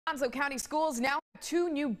Onslow County Schools now have 2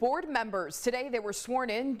 new board members. Today they were sworn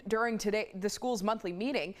in during the school's monthly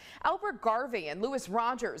meeting. Albert Garvey and Lewis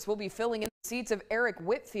Rogers will be filling in the seats of Eric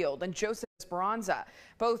Whitfield and Joseph Esperanza.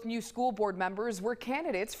 Both new school board members were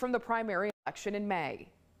candidates from the primary election in May.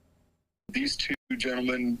 These 2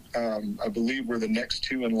 gentlemen, I believe, were the next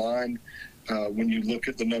 2 in line when you look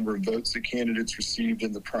at the number of votes the candidates received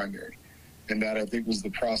in the primary. And that, I think, was the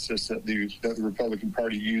process that the Republican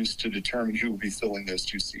Party used to determine who will be filling those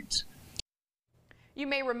 2 seats. You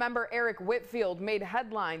may remember Eric Whitfield made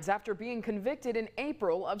headlines after being convicted in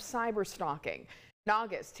April of cyberstalking. In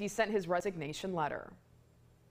August, he sent his resignation letter.